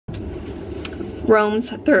Rome's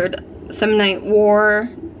Third Seminate War,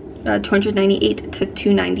 298 to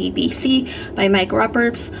 290 BC by Mike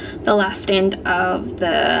Roberts. The Last Stand of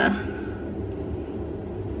the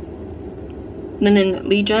Linen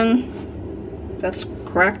Legion. That's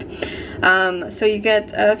correct. So you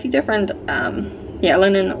get a few different, yeah,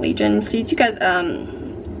 Linen Legion. So you get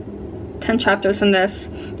 10 chapters in this.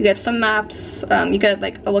 You get some maps. You get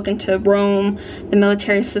like a look into Rome, the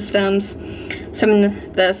military systems,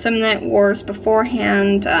 the Seminate Wars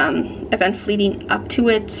beforehand, events leading up to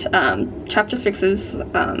it. Chapter 6 is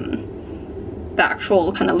the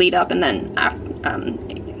actual kind of lead up, and then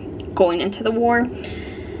going into the war.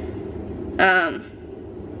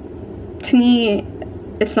 To me,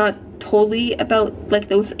 it's not totally about like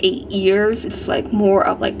those 8 years. It's like more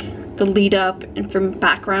of like the lead up and from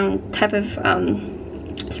background type of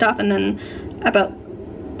stuff, and then about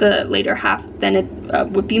the later half then it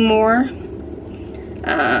would be more.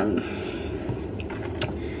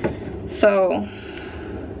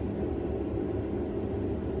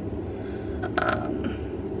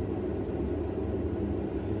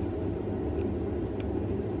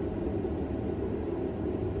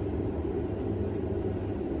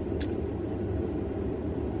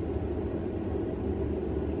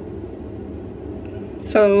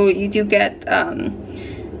 So you do get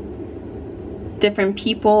different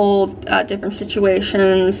people, different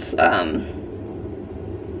situations,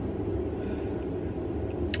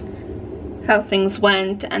 how things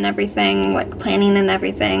went and everything, like planning and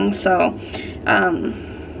everything. So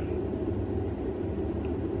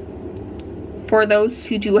for those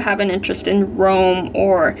who do have an interest in Rome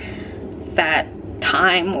or that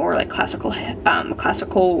time, or like classical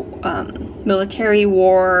military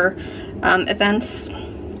war events,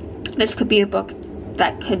 this could be a book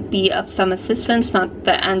that could be of some assistance. Not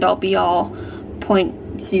the end-all be-all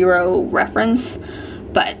 0.0 reference,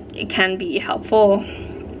 but it can be helpful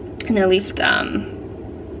in at least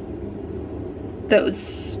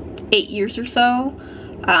those 8 years or so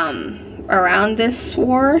around this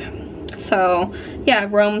war. So yeah,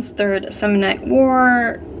 Rome's Third Seminate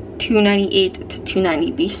War, 298 to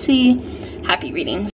 290 BC. Happy reading.